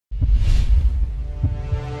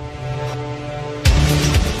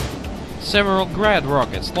Several Grad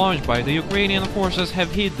rockets launched by the Ukrainian forces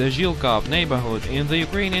have hit the Zhilkov neighborhood in the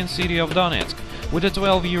Ukrainian city of Donetsk, with a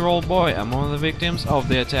 12-year-old boy among the victims of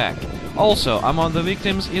the attack. Also among the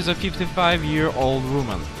victims is a 55-year-old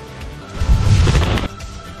woman.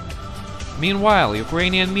 Meanwhile,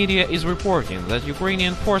 Ukrainian media is reporting that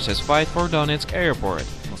Ukrainian forces fight for Donetsk airport.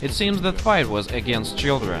 It seems that fight was against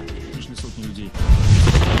children.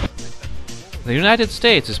 The United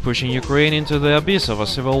States is pushing Ukraine into the abyss of a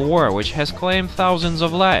civil war which has claimed thousands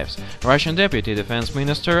of lives, Russian Deputy Defense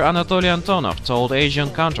Minister Anatoly Antonov told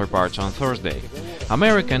Asian counterparts on Thursday.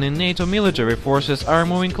 American and NATO military forces are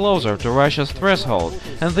moving closer to Russia's threshold,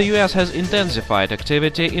 and the US has intensified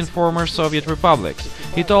activity in former Soviet republics,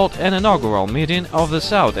 he told an inaugural meeting of the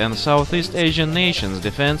South and Southeast Asian Nations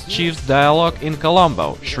Defense Chiefs Dialogue in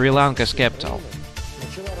Colombo, Sri Lanka's capital.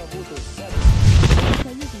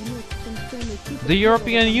 The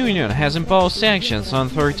European Union has imposed sanctions on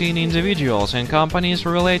 13 individuals and companies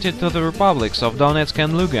related to the republics of Donetsk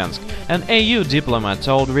and Lugansk, an EU diplomat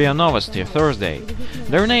told RIA Novosti Thursday.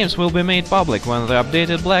 Their names will be made public when the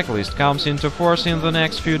updated blacklist comes into force in the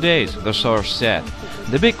next few days, the source said.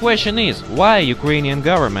 The big question is, why Ukrainian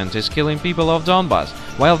government is killing people of Donbass,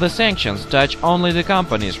 while the sanctions touch only the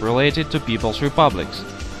companies related to People's Republics.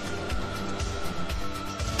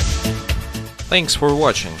 Thanks for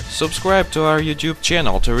watching. Subscribe to our YouTube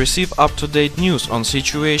channel to receive up-to-date news on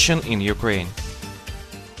situation in Ukraine.